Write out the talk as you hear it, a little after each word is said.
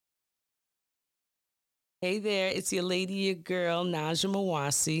Hey there, it's your lady, your girl, Najya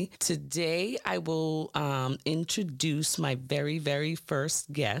Mawasi. Today, I will introduce my very, very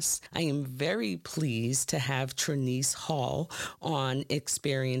first guest. I am very pleased to have Trenese Hall on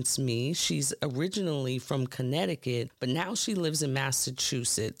Experience Me. She's originally from Connecticut, but now she lives in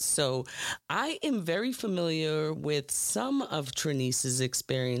Massachusetts. So I am very familiar with some of Trenese's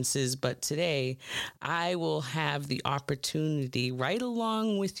experiences, but today I will have the opportunity, right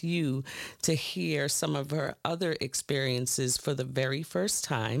along with you, to hear some of her other experiences for the very first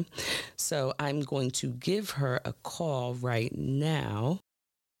time. So I'm going to give her a call right now.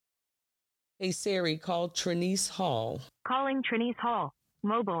 Hey, Siri, call Trenese Hall. Calling Trenese Hall.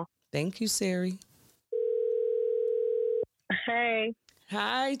 Mobile. Thank you, Siri. Hey.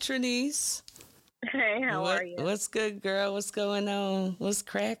 Hi, Trenese. Hey, how are you? What's good, girl? What's going on? What's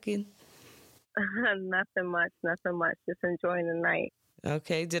cracking? Nothing much. Just enjoying the night.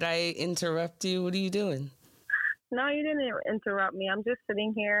 Okay. Did I interrupt you? What are you doing? No, you didn't interrupt me. I'm just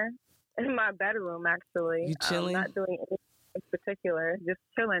sitting here in my bedroom, actually. You chilling? I'm not doing anything in particular. Just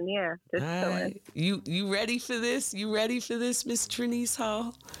chilling, yeah. Just chilling. You ready for this? You ready for this, Miss Trenese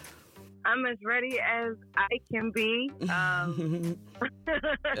Hall? I'm as ready as I can be.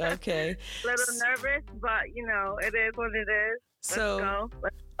 Okay. A little nervous, but, it is what it is. Let's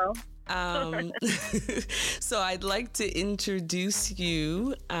go. So I'd like to introduce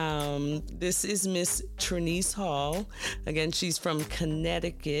you. This is Miss Trenese Hall. Again, she's from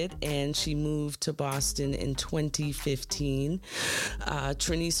Connecticut and she moved to Boston in 2015.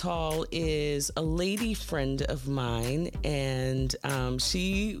 Trenese Hall is a lady friend of mine, and I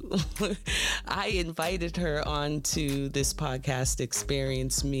invited her onto this podcast,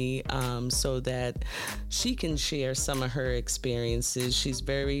 Experience Me, so that she can share some of her experiences. She's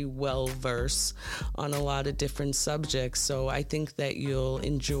very well versed on a lot of different subjects, so I think that you'll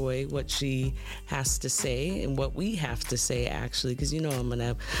enjoy what she has to say and what we have to say, actually, because I'm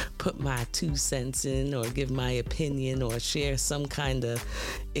gonna put my 2 cents in or give my opinion or share some kind of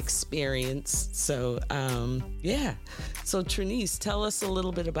experience. So so Trenese, tell us a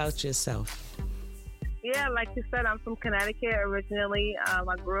little bit about yourself. Yeah, like you said, I'm from Connecticut originally. I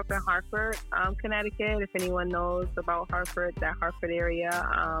grew up in Hartford, Connecticut. If anyone knows about Hartford, that Hartford area,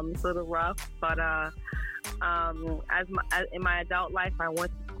 it's a little rough. But in my adult life, I went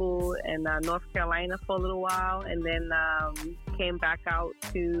to school in North Carolina for a little while, and then came back out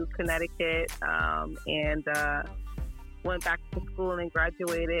to Connecticut and went back to school and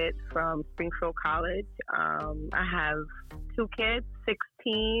graduated from Springfield College. I have 2 kids,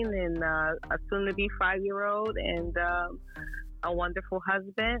 16 and a soon-to-be 5-year-old, and a wonderful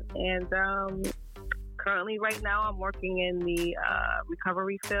husband. And currently, right now, I'm working in the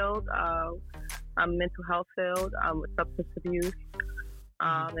recovery field, mental health field, with substance abuse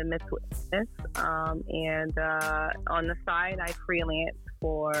and mental illness. And on the side, I freelance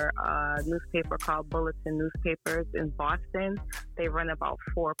for a newspaper called Bulletin Newspapers in Boston. They run about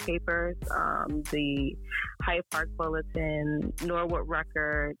 4 papers, the Hyde Park Bulletin, Norwood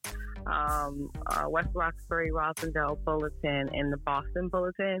Record, West Roxbury Rosendale Bulletin, and the Boston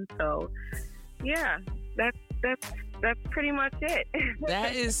Bulletin. So, yeah, that's pretty much it.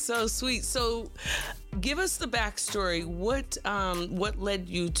 That is so sweet. So give us the backstory. What led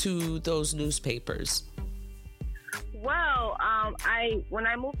you to those newspapers? Well, when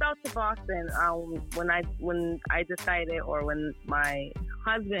I moved out to Boston, when my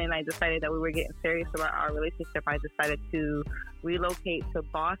husband and I decided that we were getting serious about our relationship, I decided to relocate to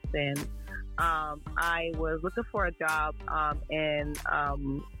Boston. I was looking for a job in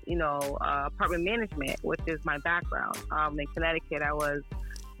apartment management, which is my background. In Connecticut, I was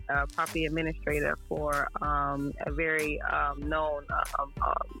a property administrator for a very known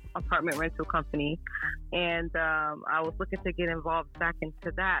apartment rental company, and I was looking to get involved back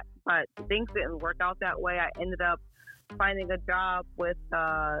into that, but things didn't work out that way. I ended up finding a job with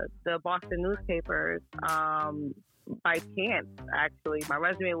the Boston newspapers by chance, actually. My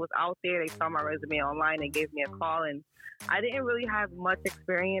resume was out there. They saw my resume online. They gave me a call, and I didn't really have much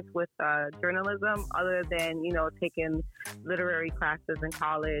experience with journalism other than, taking literary classes in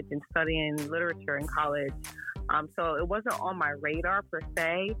college and studying literature in college. So it wasn't on my radar per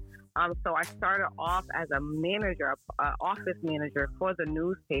se. So I started off as a manager, office manager for the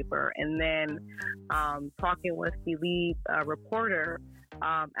newspaper, and then talking with the lead reporter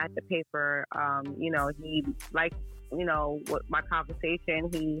at the paper. He liked, what my conversation.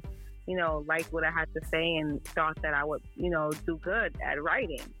 He, liked what I had to say and thought that I would, do good at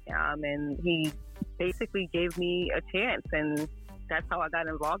writing. And he basically gave me a chance, and that's how I got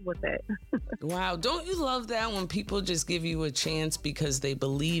involved with it. Wow. Don't you love that when people just give you a chance because they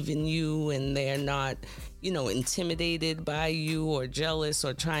believe in you and they're not, intimidated by you or jealous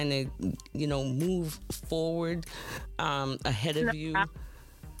or trying to, move forward ahead of you?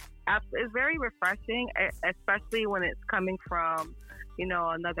 It's very refreshing, especially when it's coming from,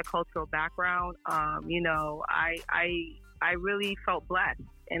 another cultural background. I really felt blessed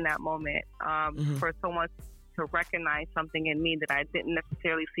in that moment for someone to recognize something in me that I didn't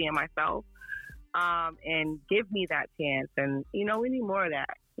necessarily see in myself, and give me that chance. And, we need more of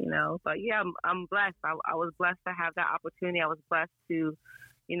that, But yeah, I'm blessed. I was blessed to have that opportunity. I was blessed to,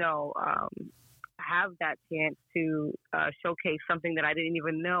 have that chance to showcase something that I didn't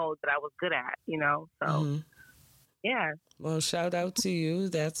even know that I was good at, So, yeah. Well, shout out to you.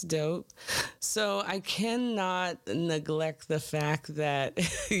 That's dope. So I cannot neglect the fact that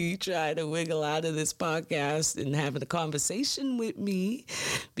you try to wiggle out of this podcast and having a conversation with me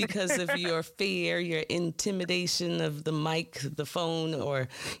because of your fear, your intimidation of the mic, the phone, or,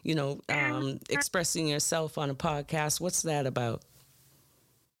 expressing yourself on a podcast. What's that about?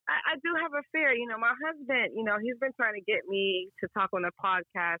 I do have a fear. My husband, he's been trying to get me to talk on a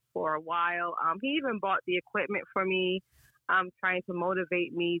podcast for a while. He even bought the equipment for me, trying to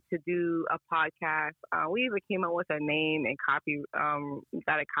motivate me to do a podcast. We even came up with a name and got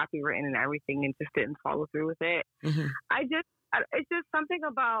it copywritten and everything, and just didn't follow through with it. Mm-hmm. It's just something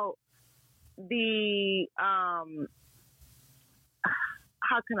about the, how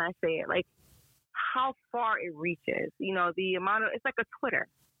can I say it? Like how far it reaches, the amount of, it's like a Twitter.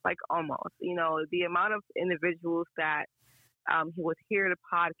 Like almost, the amount of individuals that he would hear the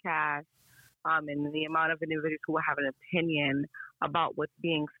podcast, and the amount of individuals who will have an opinion about what's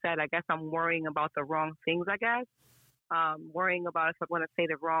being said. I guess I'm worrying about the wrong things. Worrying about if I'm going to say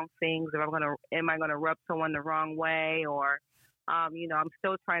the wrong things, if am I going to rub someone the wrong way, or I'm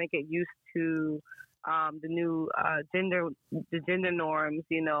still trying to get used to the new gender norms,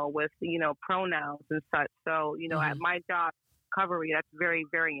 with pronouns and such. So at my job. Recovery, that's very,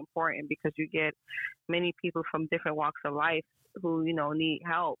 very important because you get many people from different walks of life who, need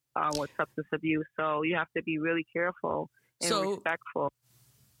help with substance abuse. So you have to be really careful and respectful.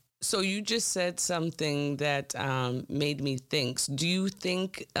 So you just said something that made me think. Do you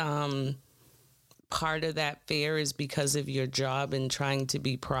think part of that fear is because of your job and trying to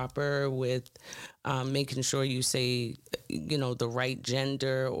be proper with making sure you say, the right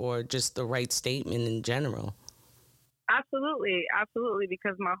gender or just the right statement in general? Absolutely,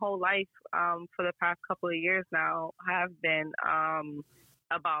 because my whole life for the past couple of years now have been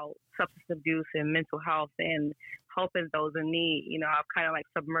about substance abuse and mental health and helping those in need. I've kind of like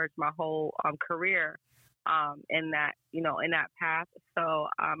submerged my whole career in that path. So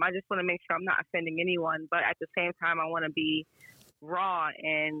I just want to make sure I'm not offending anyone, but at the same time, I want to be raw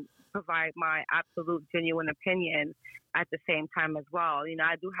and provide my absolute genuine opinion at the same time as well.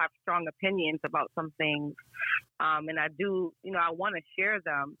 I do have strong opinions about some things, and I do, I want to share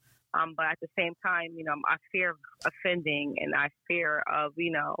them. But at the same time, I fear offending, and I fear of,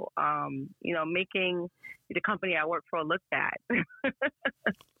 making the company I work for look bad.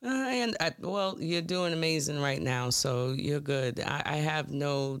 Well, you're doing amazing right now, so you're good. I have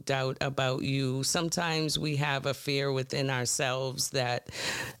no doubt about you. Sometimes we have a fear within ourselves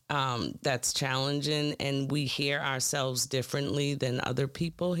that's challenging, and we hear ourselves differently than other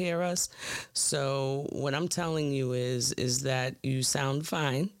people hear us. So what I'm telling you is that you sound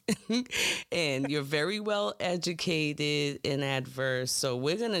fine. And you're very well educated and adverse. So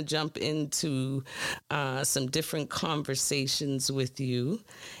we're going to jump into some different conversations with you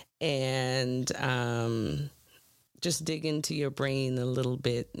and just dig into your brain a little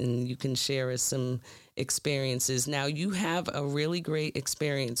bit, and you can share us some experiences. Now, you have a really great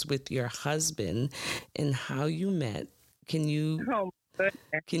experience with your husband and how you met. Can you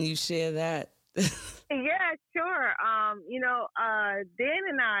share that? Yeah, sure. Dan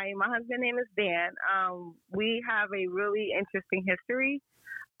and I, my husband's name is Dan. We have a really interesting history.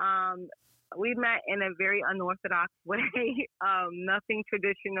 We met in a very unorthodox way. Nothing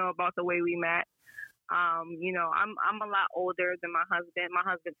traditional about the way we met. I'm a lot older than my husband. My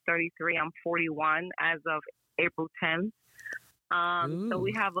husband's 33. I'm 41 as of April 10th. So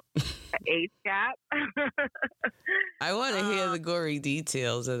we have an age gap. I want to hear the gory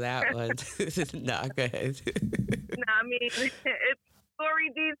details of that one. No, go ahead. No, I mean, it's gory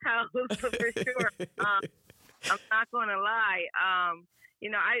details for sure. I'm not going to lie. I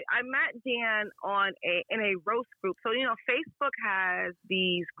met Dan in a roast group. So, Facebook has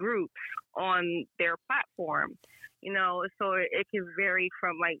these groups on their platform. So it can vary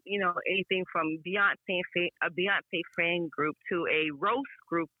from like, anything from a Beyonce fan group to a roast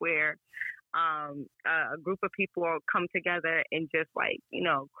group where a group of people will come together and just like,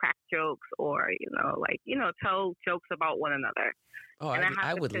 crack jokes or, tell jokes about one another. Oh,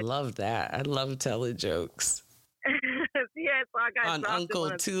 I would love that. I love telling jokes. Yeah, so I got on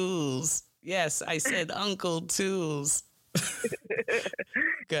Uncle Tools. Yes, I said Uncle Tools.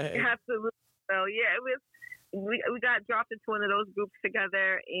 Go ahead. Absolutely. So yeah, it was. We got dropped into one of those groups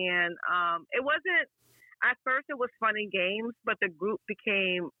together, and it wasn't. At first, it was fun and games, but the group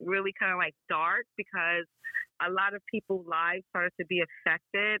became really kind of like dark because a lot of people's lives started to be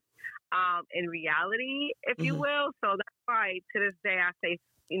affected in reality, if you will. So that's why to this day I say,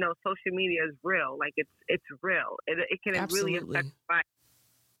 social media is real. Like it's real. It can Absolutely. really affect life.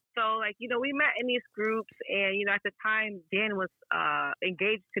 So, like, we met in these groups, and, at the time, Dan was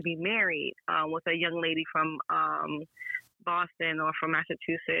engaged to be married with a young lady from Boston or from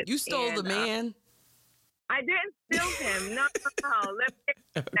Massachusetts. You stole the man? I didn't steal him. No.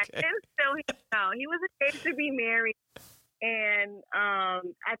 I didn't steal him. No, he was engaged to be married. And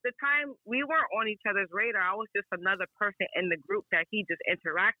at the time, we weren't on each other's radar. I was just another person in the group that he just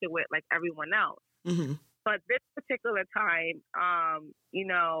interacted with like everyone else. Mm-hmm. But this particular time,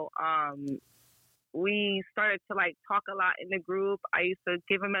 we started to like talk a lot in the group. I used to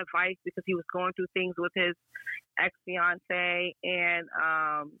give him advice because he was going through things with his ex-fiance, and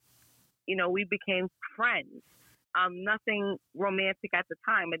we became friends. Nothing romantic at the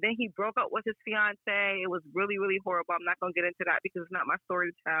time. And then he broke up with his fiance. It was really, really horrible. I'm not going to get into that because it's not my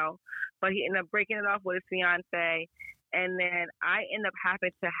story to tell. But he ended up breaking it off with his fiance. And then I ended up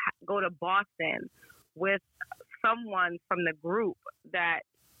having to go to Boston with someone from the group that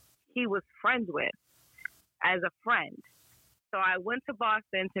he was friends with as a friend. So I went to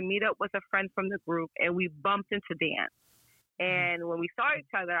Boston to meet up with a friend from the group, and we bumped into Dan. And when we saw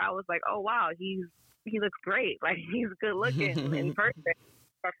each other, I was like, oh, wow, he looks great. Like, he's good looking in person.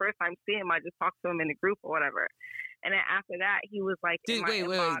 My first time seeing him, I just talked to him in the group or whatever. And then after that, he was like, wait.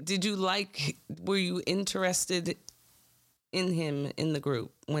 Were you interested in him in the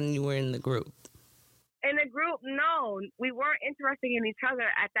group when you were in the group? In the group, no. We weren't interested in each other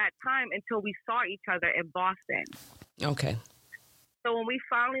at that time until we saw each other in Boston. Okay. So when we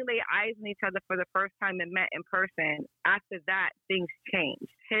finally laid eyes on each other for the first time and met in person, after that, things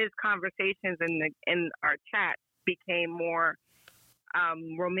changed. His conversations in our chat became more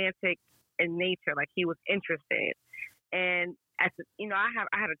romantic in nature, like he was interested. And I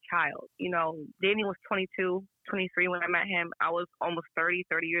had a child. Danny was 22, 23 when I met him. I was almost 30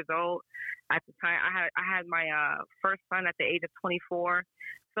 years old at the time. I had my first son at the age of 24.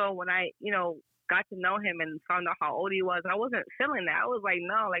 So when I, got to know him and found out how old he was, I wasn't feeling that. I was like,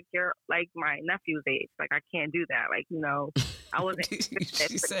 no, like you're like my nephew's age. Like I can't do that. Like, I wasn't.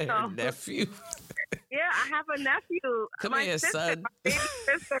 She said her nephew. Yeah, I have a nephew. Come here, son. My baby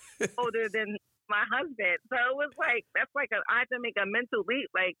sister is older than my husband. So it was like, I had to make a mental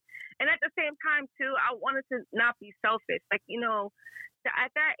leap. Like, and at the same time too, I wanted to not be selfish. Like,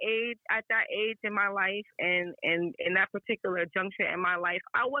 at that age in my life and in that particular juncture in my life,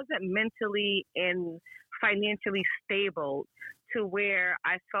 I wasn't mentally and financially stable to where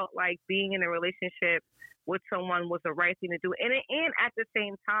I felt like being in a relationship with someone was the right thing to do. And at the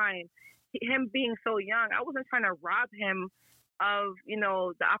same time, him being so young, I wasn't trying to rob him of,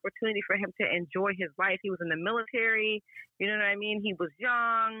 the opportunity for him to enjoy his life. He was in the military, you know what I mean? He was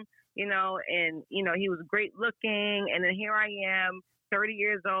young, and, he was great looking. And then here I am, 30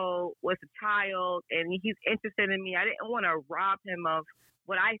 years old with a child, and he's interested in me. I didn't want to rob him of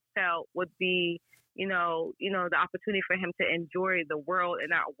what I felt would be, the opportunity for him to enjoy the world and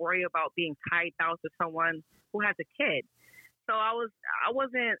not worry about being tied down to someone who has a kid. So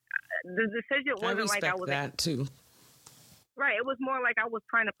the decision wasn't like I was. I respect that too. Right. It was more like I was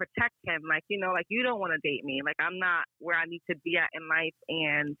trying to protect him. Like, like you don't want to date me. Like I'm not where I need to be at in life.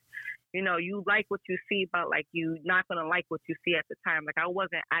 And, you like what you see, but like you not going to like what you see at the time. Like I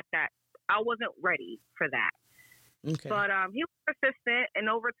wasn't ready for that. Okay. But he was persistent, and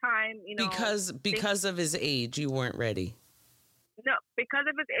over time, because of his age, you weren't ready. No, because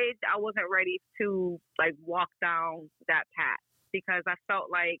of his age, I wasn't ready to like walk down that path because I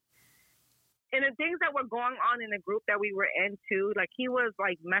felt like, and the things that were going on in the group that we were in too, like he was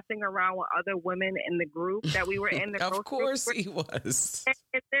like messing around with other women in the group that we were in. The Of course he was.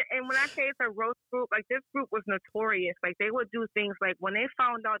 And when I say it's a roast group, like this group was notorious. Like they would do things like when they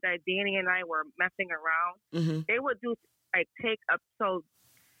found out that Danny and I were messing around, they would do like take up. So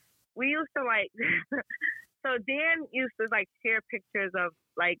we used to like, So Dan used to like share pictures of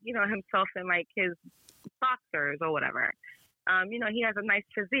like, himself in like his boxers or whatever. He has a nice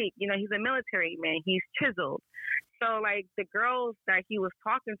physique. He's a military man. He's chiseled. So like the girls that he was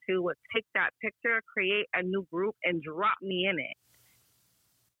talking to would take that picture, create a new group, and drop me in it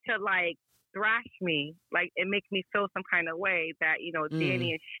to like thrash me, like it makes me feel some kind of way that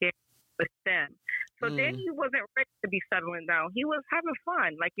Danny is sharing with them. So Danny wasn't ready to be settling down. He was having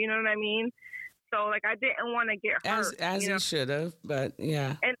fun, like you know what I mean. So like I didn't want to get hurt, as he should have, but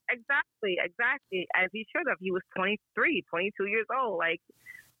yeah. And exactly as he should have. He was 23, 22 years old. Like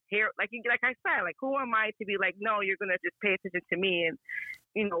here, like I said, like who am I to be like, no, you're gonna just pay attention to me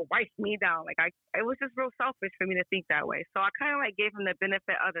and wipe me down. Like it was just real selfish for me to think that way. So I kind of like gave him the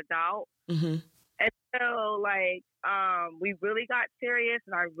benefit of the doubt. Mm-hmm. And so like we really got serious,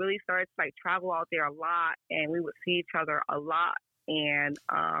 and I really started to like travel out there a lot, and we would see each other a lot. And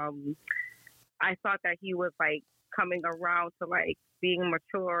I thought that he was like coming around to like being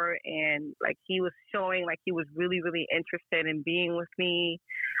mature, and like he was showing like he was really, really interested in being with me.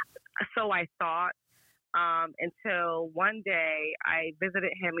 So I thought, until one day I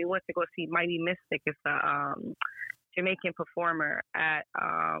visited him. We went to go see Mighty Mystic. It's a Jamaican performer at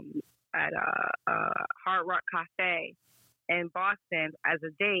Hard Rock Cafe in Boston as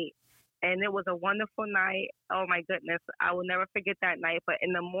a date. And it was a wonderful night. Oh my goodness. I will never forget that night. But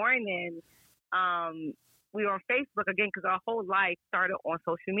in the morning, we were on Facebook again because our whole life started on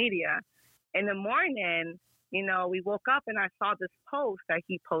social media. In the morning, we woke up and I saw this post that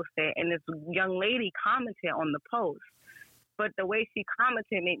he posted, and this young lady commented on the post. But the way she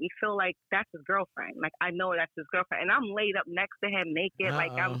commented made me feel like that's his girlfriend. Like I know that's his girlfriend, and I'm laid up next to him naked.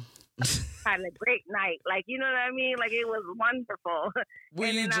 Like I'm having a great night. Like you know what I mean? Like it was wonderful. Were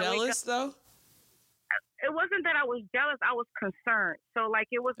you jealous though? It wasn't that I was jealous. I was concerned. So like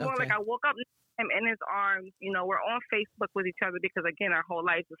it was more like I woke up him in his arms. We're on Facebook with each other because again our whole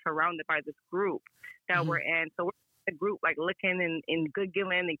life is surrounded by this group that we're in. So we're in a group like looking and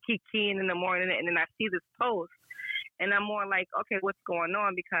giggling and kikiing in the morning, and then I see this post and I'm more like, okay, what's going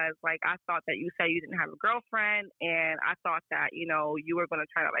on? Because like I thought that you said you didn't have a girlfriend, and I thought that you were going to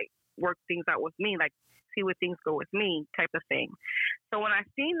try to like work things out with me, like see where things go with me type of thing. So when I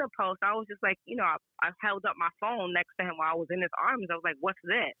seen the post, I was just like, I held up my phone next to him while I was in his arms. I was like, what's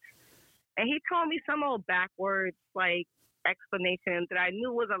this? And he told me some old backwards, like, explanation that I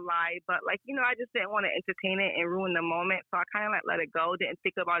knew was a lie. But, like, I just didn't want to entertain it and ruin the moment. So I kind of, like, let it go, didn't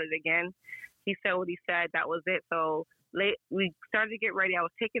think about it again. He said what he said. That was it. So we started to get ready. I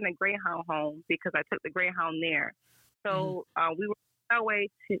was taking the Greyhound home because I took the Greyhound there. So we were on our way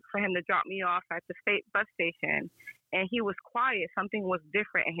for him to drop me off at the bus station. And he was quiet. Something was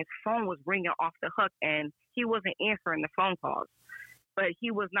different. And his phone was ringing off the hook. And he wasn't answering the phone calls. But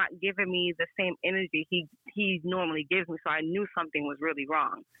he was not giving me the same energy he normally gives me. So I knew something was really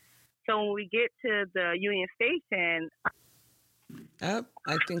wrong. So when we get to the Union Station... I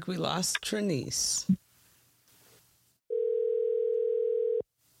think we lost Trenese.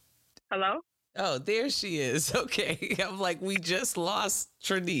 Hello? Oh, there she is. Okay. I'm like, we just lost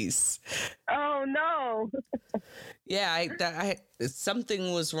Trenese. Oh, no. Yeah,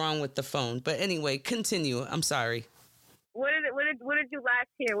 something was wrong with the phone. But anyway, continue. I'm sorry. What did you last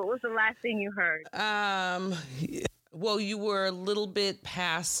hear? What was the last thing you heard? Well, you were a little bit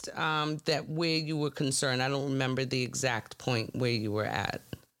past that where you were concerned. I don't remember the exact point where you were at.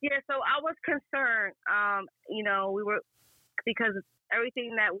 Yeah, so I was concerned. We were, because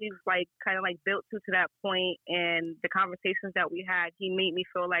everything that we've like kind of like built to that point, and the conversations that we had, he made me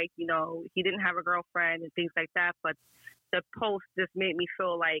feel like he didn't have a girlfriend and things like that. But the post just made me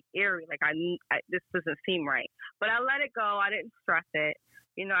feel like eerie, like this doesn't seem right. But I let it go. I didn't stress it.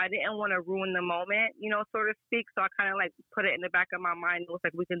 I didn't want to ruin the moment, so to speak. So I kind of like put it in the back of my mind. It was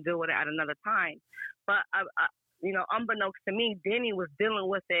like we can deal with it at another time. But, unbeknownst to me, Denny was dealing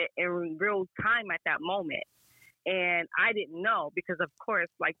with it in real time at that moment. And I didn't know because, of course,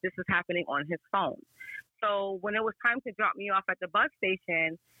 like this is happening on his phone. So when it was time to drop me off at the bus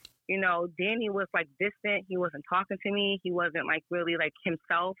station, Danny was like distant. He wasn't talking to me. He wasn't like really like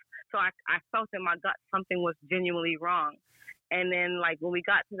himself. So I felt in my gut something was genuinely wrong. And then like when we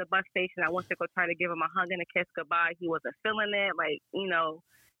got to the bus station, I went to go try to give him a hug and a kiss goodbye. He wasn't feeling it. Like,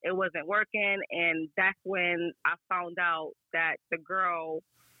 it wasn't working. And that's when I found out that the girl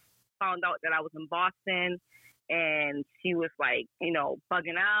found out that I was in Boston, and she was like,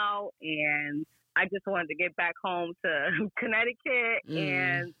 bugging out. And I just wanted to get back home to Connecticut.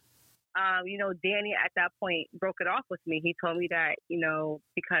 And Danny at that point broke it off with me. He told me that,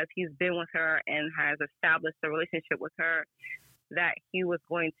 because he's been with her and has established a relationship with her, that he was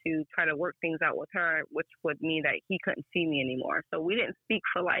going to try to work things out with her, which would mean that he couldn't see me anymore. So we didn't speak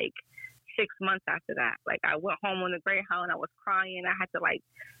for like 6 months after that. Like I went home on the Greyhound and I was crying. I had to like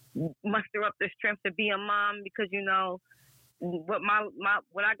muster up the strength to be a mom because, you know, what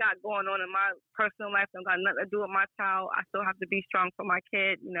I got going on in my personal life don't got nothing to do with my child. I still have to be strong for my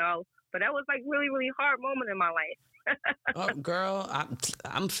kid, you know. But that was like really, really hard moment in my life. Oh, girl,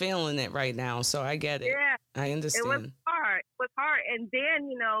 I'm feeling it right now, so I get it. Yeah, I understand. It was hard. It was hard. And then,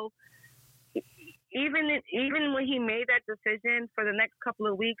 you know, even when he made that decision for the next couple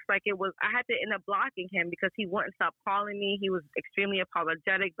of weeks, like I had to end up blocking him because he wouldn't stop calling me. He was extremely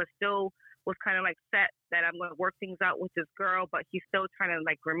apologetic, but still was kind of like set that I'm going to work things out with this girl, but he's still trying to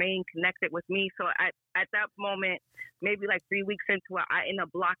like remain connected with me. So at that moment, maybe like 3 weeks into it, I end up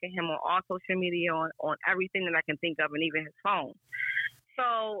blocking him on all social media, on everything that I can think of, and even his phone.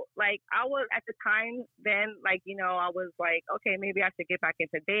 So like I was at the time then, like, you know, I was like, okay, maybe I should get back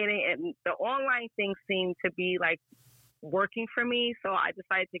into dating, and the online thing seemed to be like working for me. So I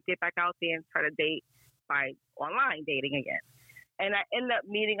decided to get back out there and try to date by online dating again. And I ended up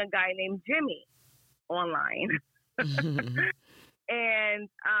meeting a guy named Jimmy online. And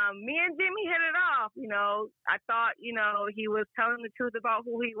me and Jimmy hit it off. You know, I thought, you know, he was telling the truth about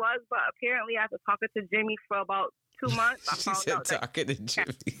who he was, but apparently after talking to Jimmy for about 2 months, I found out talking to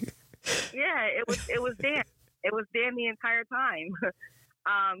Jimmy. Yeah, it was Dan. It was Dan the entire time.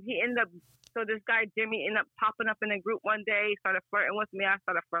 He ended up, so this guy Jimmy ended up popping up in a group one day, started flirting with me. I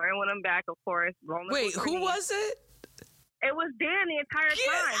started flirting with him back, of course. Wait, who was it? It was Dan the entire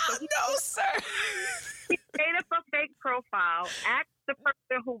time. So no, sir. He made up a fake profile, asked the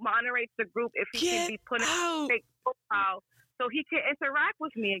person who moderates the group if he can be put in a fake profile so he can interact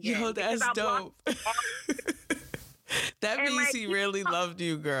with me again. Yo, that's dope. That means like, he really loved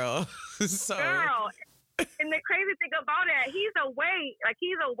you, girl. Girl. And the crazy thing about it, he's away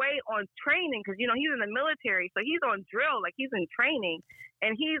on training because, you know, he's in the military. So he's on drill, like he's in training.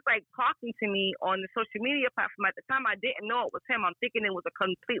 And he's like talking to me on the social media platform. At the time, I didn't know it was him. I'm thinking it was a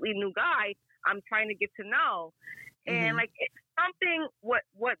completely new guy I'm trying to get to know. And like something, what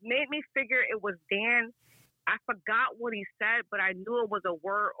made me figure it was Dan, I forgot what he said, but I knew it was a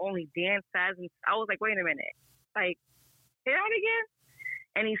word only Dan says. And I was like, wait a minute, like, say that again?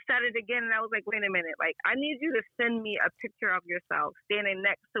 And he said it again, and I was like, wait a minute. Like, I need you to send me a picture of yourself standing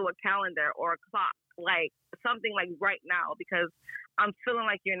next to a calendar or a clock, like something like right now, because I'm feeling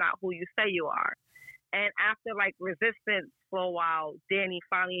like you're not who you say you are. And after, like, resistance for a while, Danny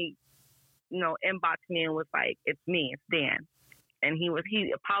finally, you know, inboxed me and was like, it's me, it's Dan. And he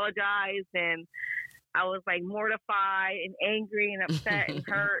apologized, and I was, like, mortified and angry and upset and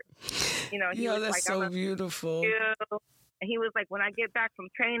hurt. You know, he was that's like, so beautiful. And he was like, when I get back from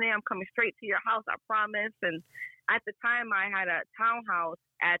training, I'm coming straight to your house, I promise. And at the time, I had a townhouse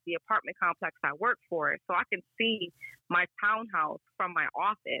at the apartment complex I worked for. So I can see my townhouse from my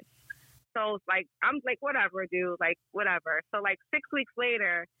office. So it's like, I'm like, whatever, dude, like, whatever. So like 6 weeks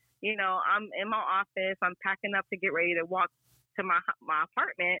later, you know, I'm in my office. I'm packing up to get ready to walk to my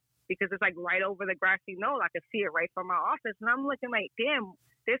apartment because it's like right over the grassy knoll. I could see it right from my office. And I'm looking like, damn,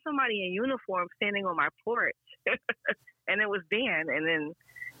 there's somebody in uniform standing on my porch. And it was Dan. And then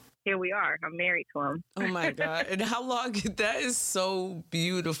here we are. I'm married to him. Oh, my God. And how long? That is so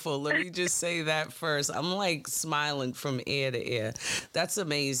beautiful. Let me just say that first. I'm like smiling from ear to ear. That's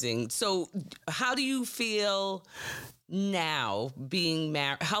amazing. So how do you feel now being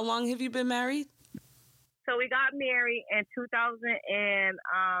married? How long have you been married? So we got married in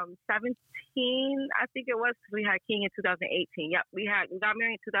 2017, I think it was, because we had King in 2018. Yep, we got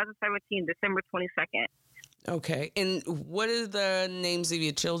married in 2017, December 22nd. Okay. And what are the names of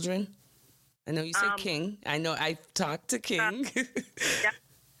your children? I know you said King. I know I've talked to King. Yeah,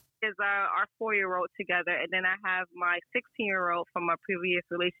 is our 4-year-old together. And then I have my 16-year-old from a previous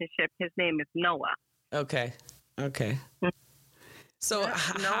relationship. His name is Noah. Okay. So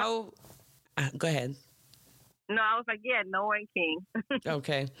how... go ahead. No, I was like, yeah, Noah and King.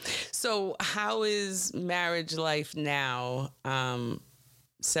 Okay. So how is marriage life now,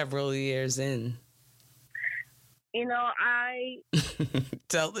 several years in? You know,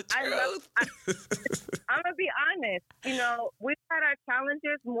 Tell the truth. I'm going to be honest. You know, we've had our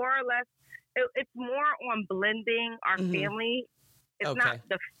challenges more or less. It's more on blending our family. It's not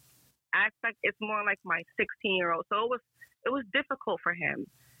the aspect. It's more like my 16-year-old. So it was difficult for him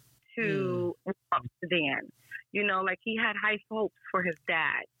to walk up to Dan. You know, like he had high hopes for his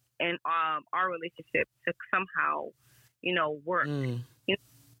dad and our relationship to somehow, you know, work. You know,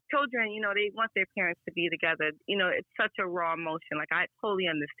 children, you know, they want their parents to be together. You know, it's such a raw emotion. Like, I totally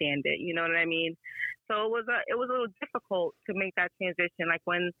understand it. You know what I mean? So it was a little difficult to make that transition. Like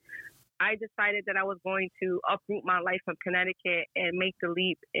when I decided that I was going to uproot my life from Connecticut and make the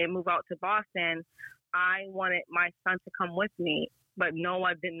leap and move out to Boston, I wanted my son to come with me, but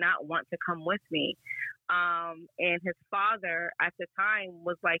Noah did not want to come with me. And his father at the time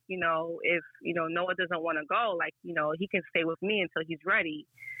was like, if, Noah doesn't want to go, like, he can stay with me until he's ready,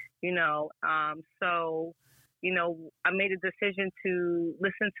 So, I made a decision to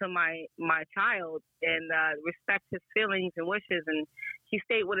listen to my child and respect his feelings and wishes. And he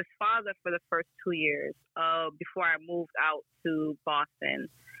stayed with his father for the first 2 years before I moved out to Boston.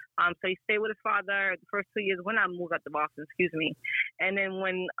 So he stayed with his father the first 2 years when I moved out to Boston, And then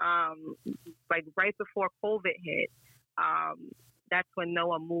when, right before COVID hit, that's when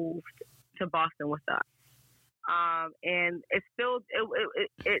Noah moved to Boston with us. And it's still,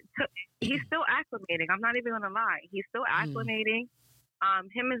 he's still acclimating. I'm not even going to lie. He's still acclimating.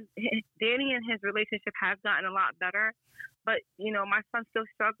 Danny and his relationship has gotten a lot better. But, my son still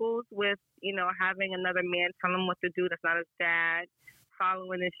struggles with, having another man tell him what to do that's not his dad,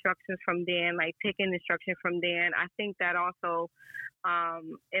 following instructions from Dan, like taking instruction from Dan. I think that also,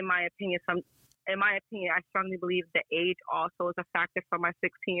 in my opinion, I strongly believe the age also is a factor for my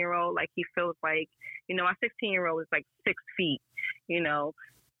 16-year-old. Like he feels like, my 16-year-old is like 6 feet,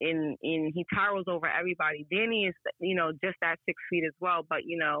 and he towers over everybody. Danny is, just at 6 feet as well. But,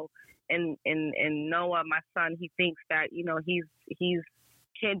 and Noah, my son, he thinks that, he's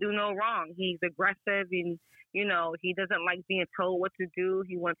can't do no wrong. He's aggressive and, he doesn't like being told what to do.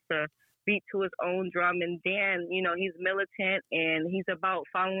 He wants to beat to his own drum. And Dan, he's militant and he's about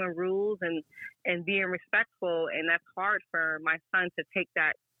following rules and being respectful. And that's hard for my son to take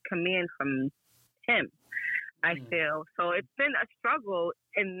that command from him, I feel. So it's been a struggle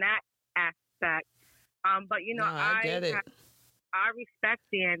in that aspect. But, no, I get it. I respect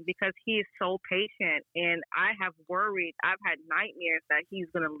Dan because he is so patient, and I have worried. I've had nightmares that he's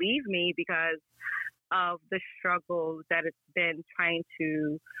going to leave me because of the struggles that it's been trying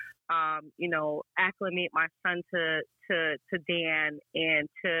to, acclimate my son to Dan and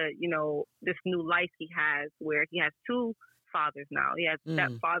to, this new life he has where he has two fathers now. He has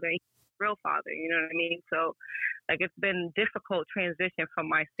stepfather and real father, you know what I mean? So, like, it's been difficult transition from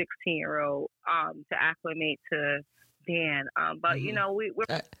my 16-year-old to acclimate to Dan. But, we're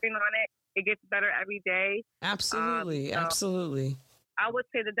working on it. It gets better every day. Absolutely. Absolutely. I would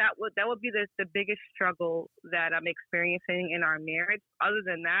say that would be the biggest struggle that I'm experiencing in our marriage. Other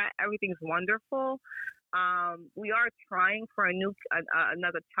than that, everything's wonderful. We are trying for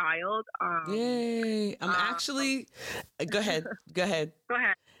another child. Yay! I'm actually. Go ahead. Go ahead. Go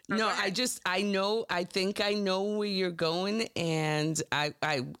ahead. No, I think I know where you're going, and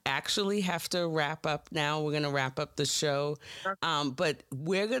I actually have to wrap up now. We're going to wrap up the show, but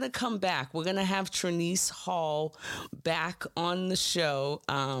we're going to come back. We're going to have Trenese Hall back on the show.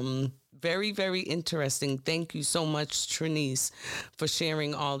 Very, very interesting. Thank you so much, Trenese, for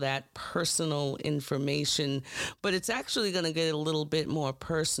sharing all that personal information. But it's actually going to get a little bit more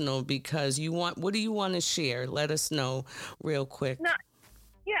personal because what do you want to share? Let us know real quick. No.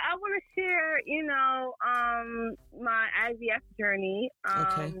 Yeah, I want to share, my IVF journey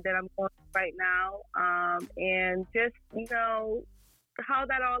that I'm going through right now, and just, how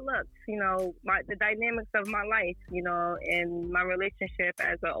that all looks, the dynamics of my life, and my relationship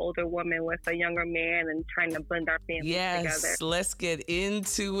as an older woman with a younger man and trying to blend our families together. Yes, let's get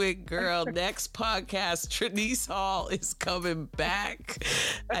into it, girl. Next podcast, Trenese Hall is coming back.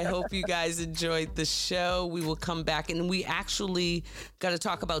 I hope you guys enjoyed the show. We will come back, and we actually got to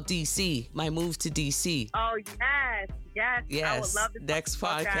talk about DC, my move to DC. Oh, yes. I would love to. Next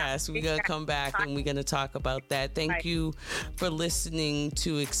podcast, we're going to come back and we're going to talk about that. Thank you for listening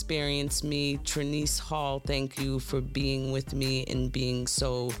to Experience Me. Trenese Hall, thank you for being with me and being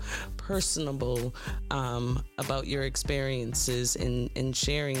so personable about your experiences and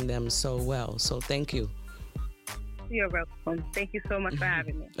sharing them so well. So thank you. You're welcome. Thank you so much for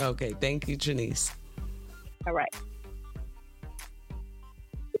having me. Okay. Thank you, Trenese. All right.